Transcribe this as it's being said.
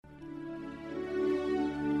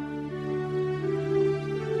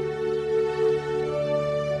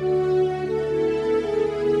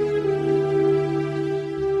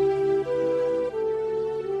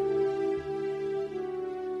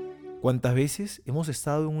¿Cuántas veces hemos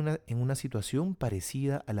estado en una situación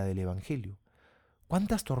parecida a la del Evangelio?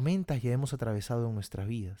 ¿Cuántas tormentas ya hemos atravesado en nuestras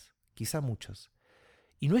vidas? Quizá muchas.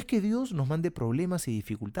 Y no es que Dios nos mande problemas y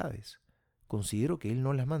dificultades. Considero que Él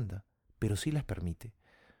no las manda, pero sí las permite.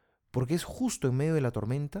 Porque es justo en medio de la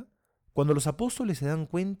tormenta cuando los apóstoles se dan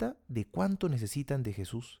cuenta de cuánto necesitan de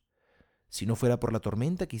Jesús. Si no fuera por la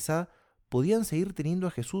tormenta, quizá podían seguir teniendo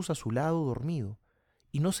a Jesús a su lado dormido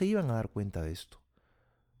y no se iban a dar cuenta de esto.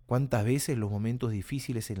 ¿Cuántas veces los momentos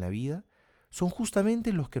difíciles en la vida son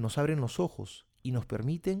justamente los que nos abren los ojos y nos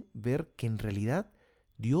permiten ver que en realidad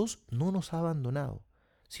Dios no nos ha abandonado,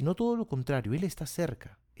 sino todo lo contrario, Él está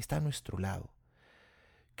cerca, está a nuestro lado?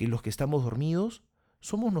 Que los que estamos dormidos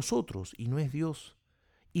somos nosotros y no es Dios.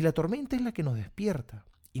 Y la tormenta es la que nos despierta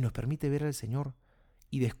y nos permite ver al Señor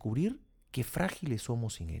y descubrir qué frágiles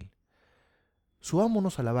somos sin Él.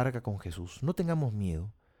 Subámonos a la barca con Jesús, no tengamos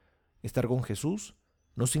miedo. Estar con Jesús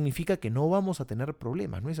no significa que no vamos a tener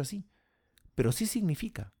problemas, no es así. Pero sí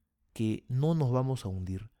significa que no nos vamos a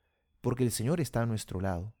hundir, porque el Señor está a nuestro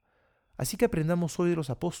lado. Así que aprendamos hoy de los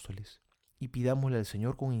apóstoles y pidámosle al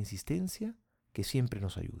Señor con insistencia que siempre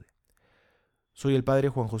nos ayude. Soy el Padre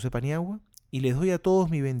Juan José Paniagua y les doy a todos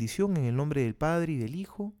mi bendición en el nombre del Padre y del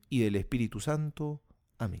Hijo y del Espíritu Santo.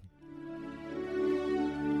 Amén.